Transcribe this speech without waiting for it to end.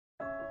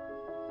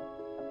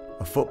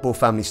A football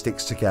family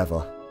sticks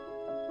together.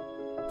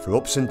 Through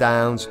ups and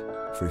downs,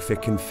 through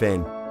thick and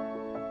thin.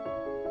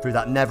 Through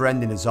that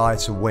never-ending desire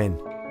to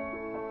win.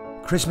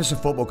 Christmas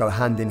and football go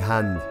hand in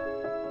hand.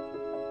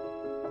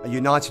 A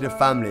united of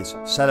families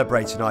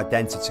celebrating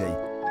identity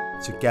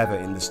together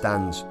in the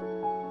stands.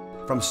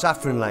 From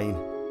Saffron Lane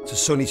to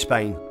sunny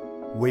Spain,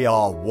 we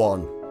are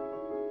one.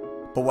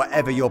 But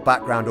whatever your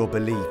background or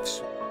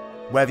beliefs,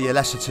 whether you're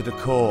Leicester to the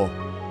core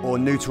or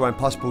new to our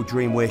impossible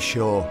dream, we're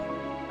sure.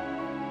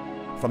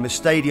 From the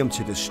stadium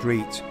to the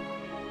street,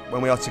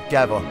 when we are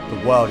together,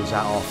 the world is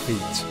at our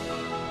feet.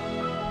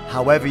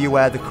 However you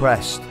wear the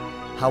crest,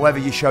 however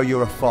you show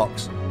you're a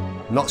fox,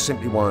 not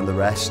simply one of the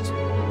rest.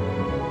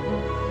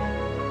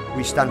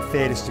 We stand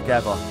fearless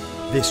together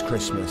this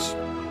Christmas.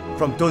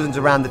 From dozens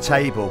around the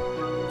table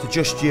to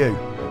just you.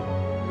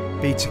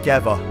 Be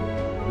together,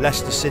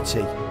 Leicester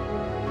City.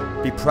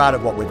 Be proud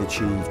of what we've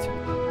achieved.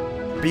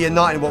 Be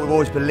united in what we've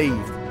always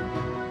believed.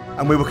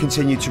 And we will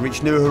continue to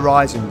reach new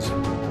horizons.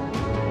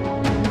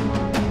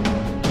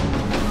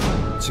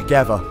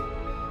 Together.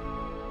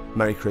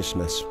 Merry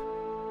Christmas.